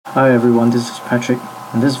Hi everyone, this is Patrick.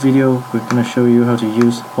 In this video, we're going to show you how to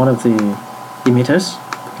use one of the emitters,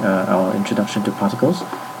 our introduction to particles.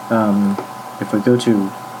 If we go to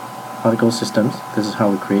particle systems, this is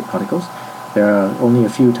how we create particles. There are only a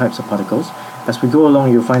few types of particles. As we go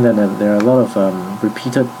along, you'll find that there are a lot of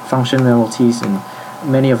repeated functionalities in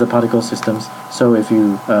many of the particle systems. So if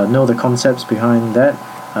you know the concepts behind that,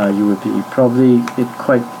 you would be probably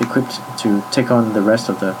quite equipped to take on the rest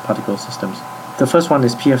of the particle systems. The first one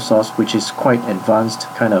is PF source, which is quite advanced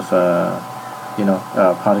kind of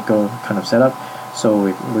particle kind of setup.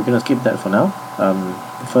 So we're gonna skip that for now.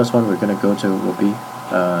 The first one we're gonna go to will be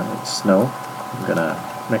snow. I'm gonna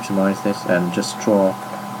maximize this and just draw.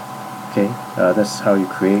 Okay, that's how you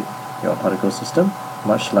create your particle system,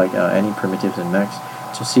 much like any primitives in Max.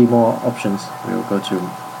 To see more options, we will go to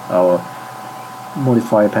our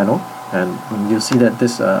modifier panel, and you'll see that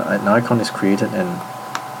this an icon is created and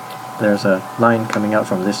there's a line coming out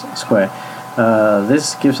from this square.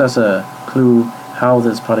 This gives us a clue how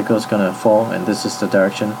this particle is going to fall, and this is the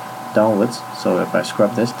direction downwards. So if I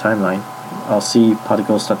scrub this timeline, I'll see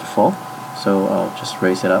particles start to fall. So I'll just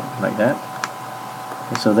raise it up like that.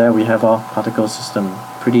 Okay, so there we have our particle system.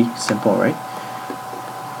 Pretty simple, right?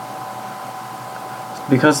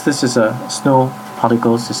 Because this is a snow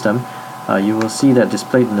particle system, you will see that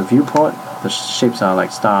displayed in the viewport. The shapes are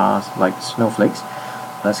like stars, like snowflakes.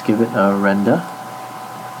 Let's give it a render.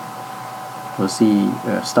 We'll see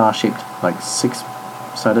star-shaped, like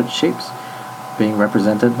six-sided shapes being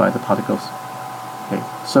represented by the particles. Okay,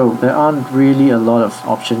 so there aren't really a lot of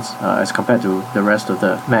options as compared to the rest of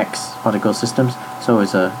the Max particle systems, so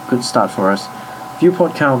it's a good start for us.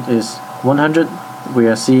 Viewport count is 100. We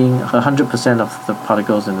are seeing 100% of the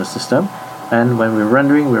particles in the system, and when we're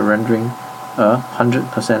rendering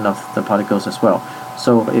 100% of the particles as well.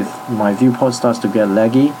 So if my viewport starts to get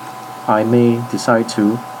laggy, I may decide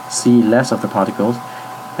to see less of the particles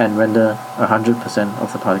and render 100% of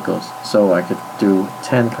the particles. So I could do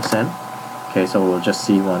 10%. Okay, so we'll just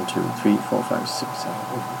see 1, 2, 3, 4, 5, 6, 7,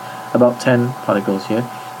 8, about 10 particles here.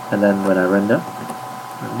 And then when I render,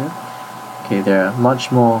 okay, there are much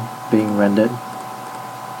more being rendered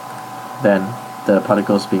than the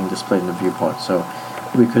particles being displayed in the viewport. So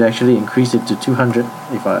we could actually increase it to 200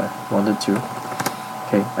 if I wanted to.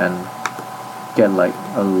 Okay, and get like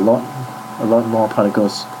a lot more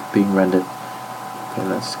particles being rendered. Okay,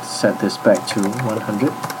 let's set this back to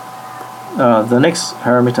 100. The next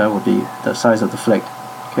parameter would be the size of the flake.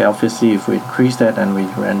 Okay, obviously if we increase that and we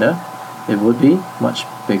render, it would be much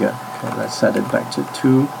bigger. Okay, let's set it back to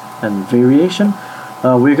 2. And variation,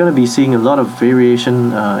 we're going to be seeing a lot of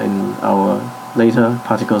variation in our later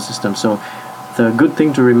particle system. So the good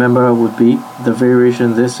thing to remember would be the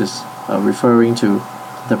variation. This is referring to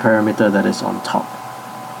the parameter that is on top.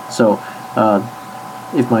 So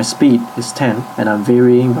if my speed is 10 and I'm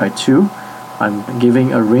varying by 2, I'm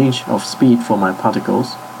giving a range of speed for my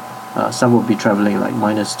particles. Some would be traveling like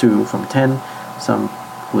 -2 from 10, some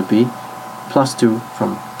would be +2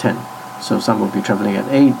 from 10. So some would be traveling at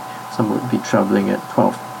 8, some would be traveling at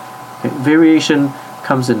 12. Okay, variation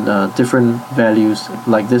comes in different values.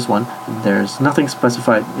 Like this one, there's nothing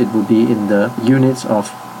specified. It would be in the units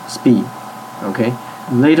of speed. Okay,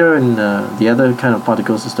 later in the other kind of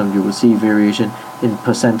particle system, you will see variation in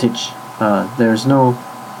percentage. There's no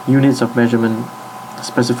units of measurement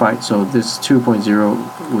specified, so this 2.0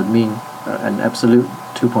 would mean an absolute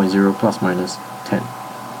 2.0 plus minus 10.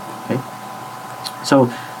 Okay, so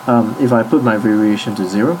if I put my variation to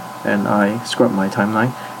 0 and I scrub my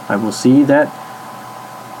timeline, I will see that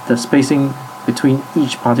the spacing between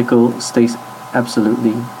each particle stays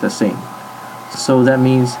absolutely the same. So that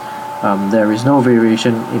means there is no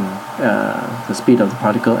variation in the speed of the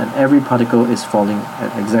particle, and every particle is falling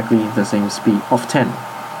at exactly the same speed of 10.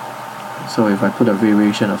 So if I put a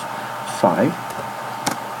variation of 5,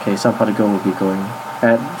 okay, some particle will be going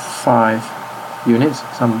at 5 units,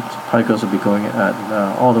 some particles will be going at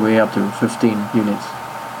all the way up to 15 units.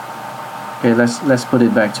 Okay, let's put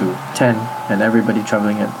it back to 10 and everybody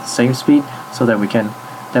traveling at the same speed so that we can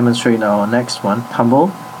demonstrate our next one, Tumble.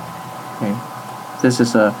 Okay, this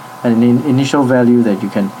is an initial value that you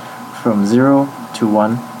can from 0 to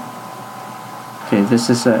 1. Okay, this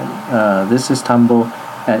is Tumble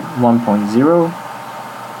at 1.0.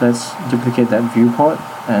 Let's duplicate that viewport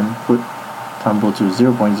and put Tumble to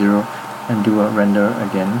 0.0 and do a render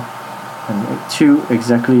again, and two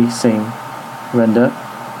exactly same render,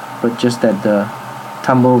 but just that the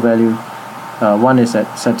Tumble value, one is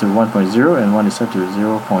set to 1.0 and one is set to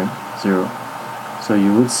 0.0. So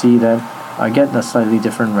you would see that I get a slightly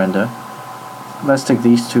different render. Let's take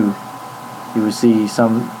these two. You will see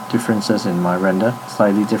some differences in my render,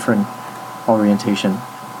 slightly different orientation.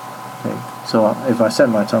 Okay, so if I set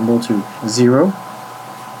my tumble to 0,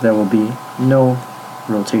 there will be no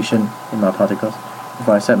rotation in my particles. If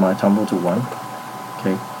I set my tumble to 1,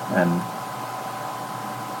 okay, and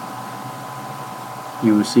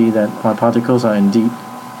you will see that my particles are indeed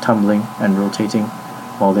tumbling and rotating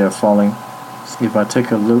while they are falling. If I take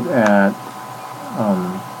a look at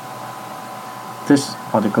this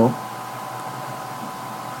particle,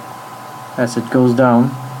 as it goes down,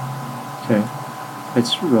 okay,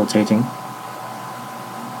 it's rotating.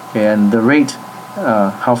 Okay, and the rate,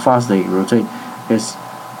 how fast they rotate, is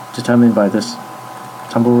determined by this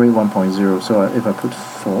tumble rate 1.0. So if I put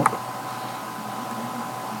 4,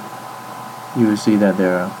 you will see that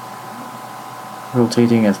they're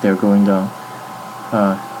rotating as they're going down.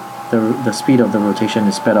 The speed of the rotation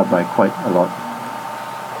is sped up by quite a lot.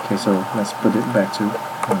 Okay, so let's put it back to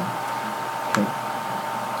okay.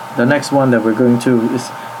 The next one that we're going to is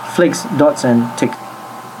flakes, dots, and ticks.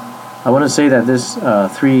 I want to say that this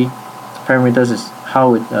 3 parameters is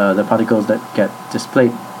how the particles that get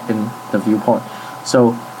displayed in the viewport.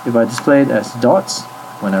 So if I display it as dots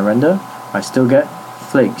when I render, I still get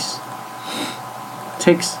flakes.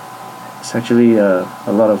 Ticks is actually a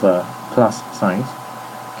lot of plus signs.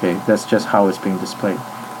 Okay, that's just how it's being displayed.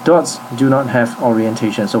 Dots do not have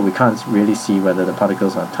orientation, so we can't really see whether the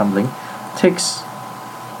particles are tumbling. Ticks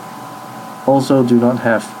also do not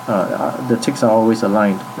have, the ticks are always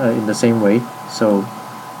aligned in the same way, so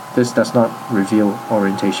this does not reveal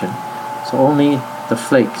orientation. So only the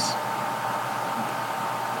flakes.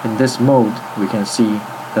 In this mode, we can see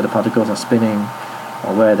that the particles are spinning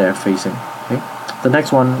or where they're facing. Okay? The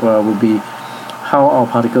next one will be how our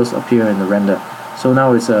particles appear in the render. So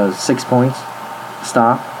now it's a 6-point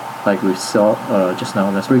star, like we saw just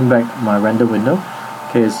now. Let's bring back my render window.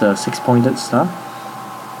 Okay, it's a 6-pointed star.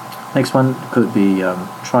 Next one could be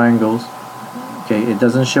triangles. Okay, it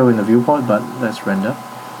doesn't show in the viewport, but let's render,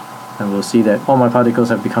 and we'll see that all my particles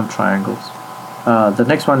have become triangles. The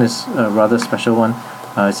next one is a rather special one.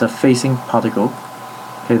 It's a facing particle.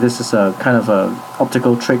 Okay, this is a kind of a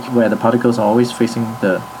optical trick where the particles are always facing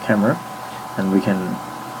the camera, and we can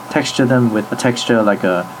texture them with a texture like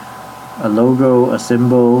a logo, a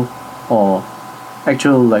symbol, or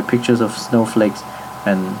actual like pictures of snowflakes,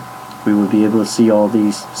 and we will be able to see all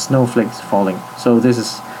these snowflakes falling. So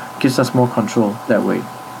this gives us more control that way.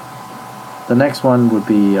 The next one would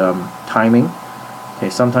be timing. Okay,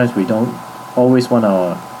 sometimes we don't always want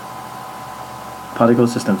our particle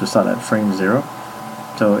system to start at frame 0.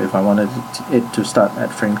 So if I wanted it to start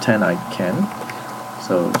at frame 10, I can.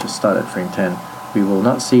 So just start at frame 10. We will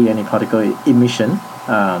not see any particle emission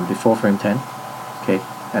before frame 10. Okay,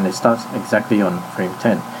 and it starts exactly on frame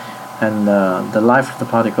 10. And the life of the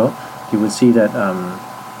particle, you will see that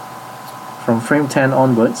from frame 10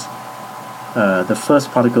 onwards, the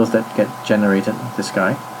first particles that get generated, this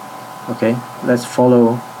guy. Okay, let's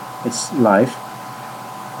follow its life.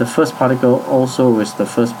 The first particle also is the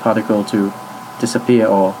first particle to disappear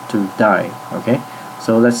or to die. Okay,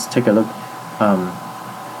 so let's take a look.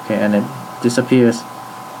 Okay, and it disappears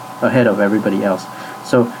ahead of everybody else.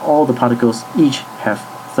 So all the particles each have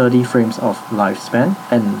 30 frames of lifespan,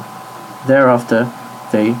 and thereafter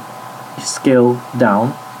they scale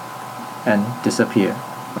down and disappear.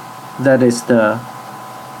 That is the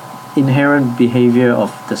inherent behavior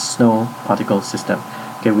of the snow particle system.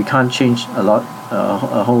 Okay, we can't change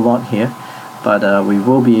a whole lot here, but we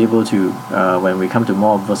will be able to when we come to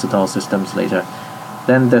more versatile systems later.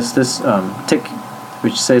 Then there's this tick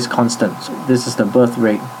which says constant. So this is the birth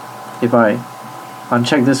rate. If I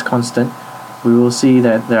uncheck this constant, we will see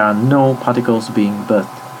that there are no particles being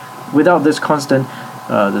birthed. Without this constant,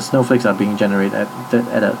 the snowflakes are being generated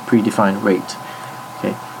at a predefined rate.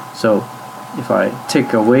 Okay, so if I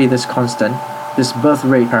take away this constant, this birth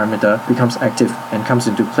rate parameter becomes active and comes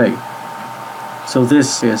into play. So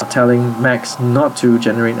this is telling Max not to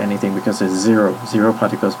generate anything because it's zero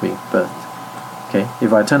particles being birthed. Okay,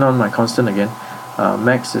 if I turn on my constant again,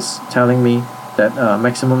 Max is telling me that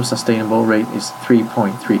maximum sustainable rate is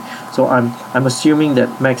 3.3. So I'm assuming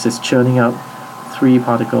that Max is churning out 3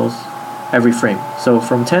 particles every frame. So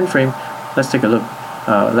from 10 frame, let's take a look.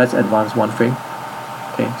 Let's advance 1 frame.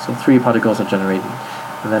 Okay, so 3 particles are generated.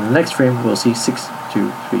 And then the next frame we'll see 6,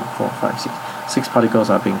 2, 3, 4, 5, 6. 6 particles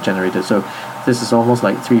are being generated. So this is almost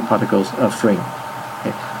like 3 particles a frame.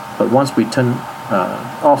 Okay, but once we turn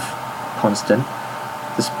off constant,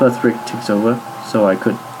 this birth rate takes over. So I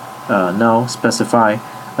could now specify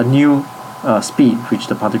a new speed which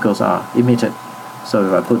the particles are emitted. So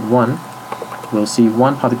if I put 1, we'll see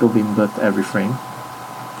 1 particle being birthed every frame.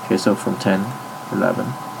 Okay, so from 10, 11,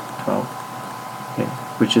 12. Okay,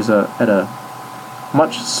 which is at a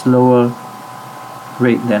much slower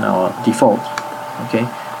rate than our default. Okay,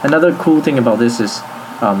 another cool thing about this is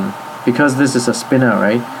because this is a spinner,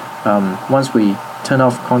 right? Once we turn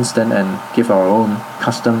off constant and give our own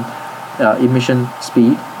custom emission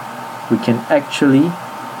speed, we can actually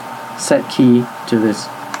set key to this.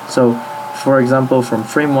 So for example, from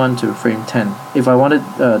frame 1 to frame 10, if I wanted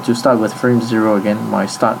to start with frame 0 again, my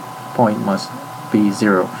start point must be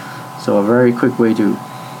 0. So a very quick way to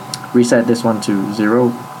reset this one to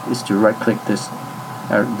 0 is to right click this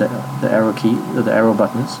the arrow key, the arrow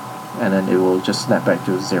buttons, and then it will just snap back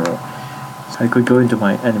to 0. So I could go into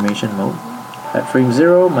my animation mode. At frame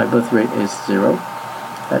 0, my birth rate is 0.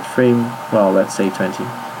 At frame, well, let's say 20,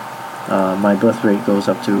 my birth rate goes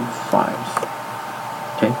up to 5.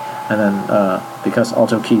 Okay, and then because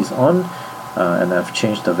auto key is on and I've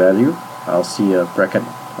changed the value, I'll see a bracket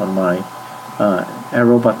on my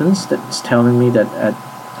arrow buttons that's telling me that at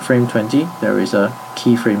frame 20 there is a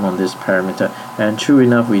keyframe on this parameter, and true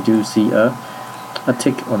enough, we do see a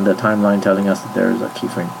tick on the timeline telling us that there is a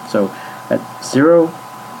keyframe. So at 0,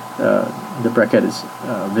 the bracket is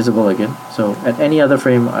visible again. So at any other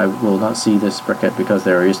frame, I will not see this bracket because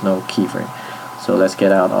there is no keyframe. So let's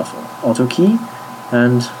get out of auto key,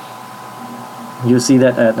 and you see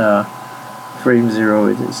that at frame 0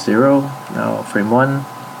 it is 0. Now frame 1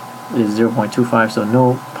 is 0.25, so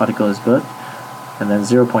no particle is birthed, and then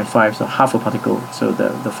 0.5, so half a particle, so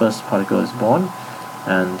the first particle is born,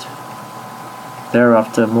 and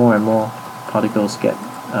thereafter more and more particles get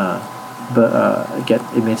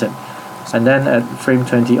emitted. And then at frame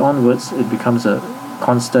 20 onwards, it becomes a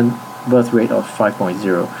constant birth rate of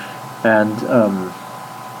 5.0. And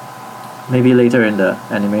maybe later in the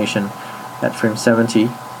animation, at frame 70,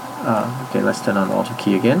 okay, let's turn on auto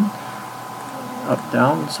key again, up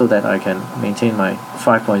down, so that I can maintain my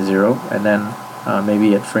 5.0, and then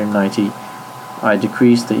maybe at frame 90, I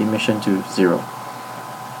decrease the emission to 0.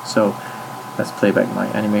 So let's play back my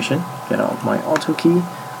animation, get out of my auto key,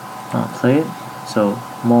 play it. So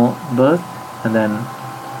more birth, and then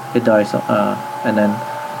it dies, and then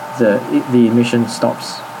the emission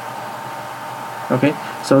stops. Okay,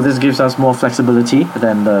 so this gives us more flexibility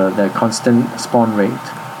than the constant spawn rate.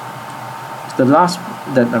 The last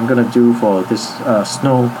that I'm gonna do for this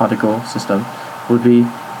snow particle system would be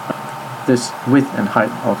this width and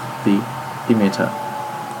height of the emitter.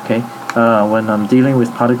 Okay, when I'm dealing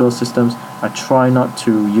with particle systems, I try not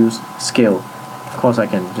to use scale. Of course, I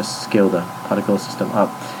can just scale the particle system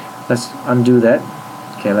up. Let's undo that.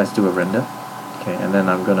 Okay, let's do a render. Okay, and then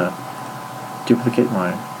I'm gonna duplicate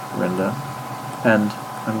my render, and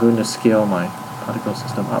I'm going to scale my particle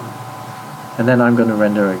system up, and then I'm going to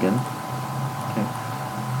render again.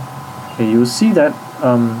 Okay, you'll see that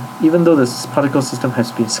even though this particle system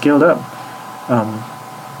has been scaled up,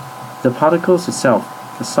 the particles itself,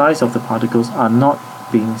 the size of the particles are not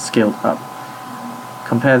being scaled up.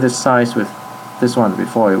 Compare this size with this one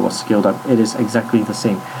before it was scaled up, it is exactly the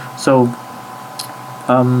same. So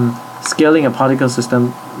scaling a particle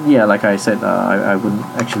system, yeah, like I said, I wouldn't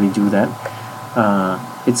actually do that.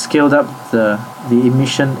 It scaled up the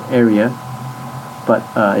emission area, but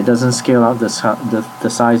it doesn't scale out the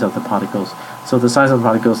size of the particles. So the size of the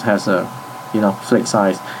particles has a flake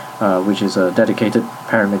size, which is a dedicated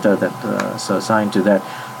parameter that's assigned to that.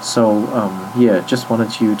 So yeah, just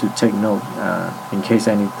wanted you to take note in case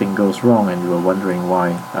anything goes wrong and you were wondering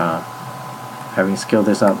why having scaled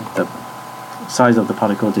this up, the size of the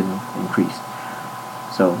particle didn't increase.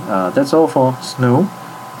 So that's all for snow.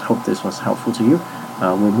 Hope this was helpful to you.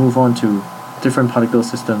 We'll move on to different particle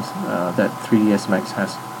systems that 3ds Max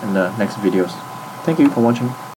has in the next videos. Thank you for watching.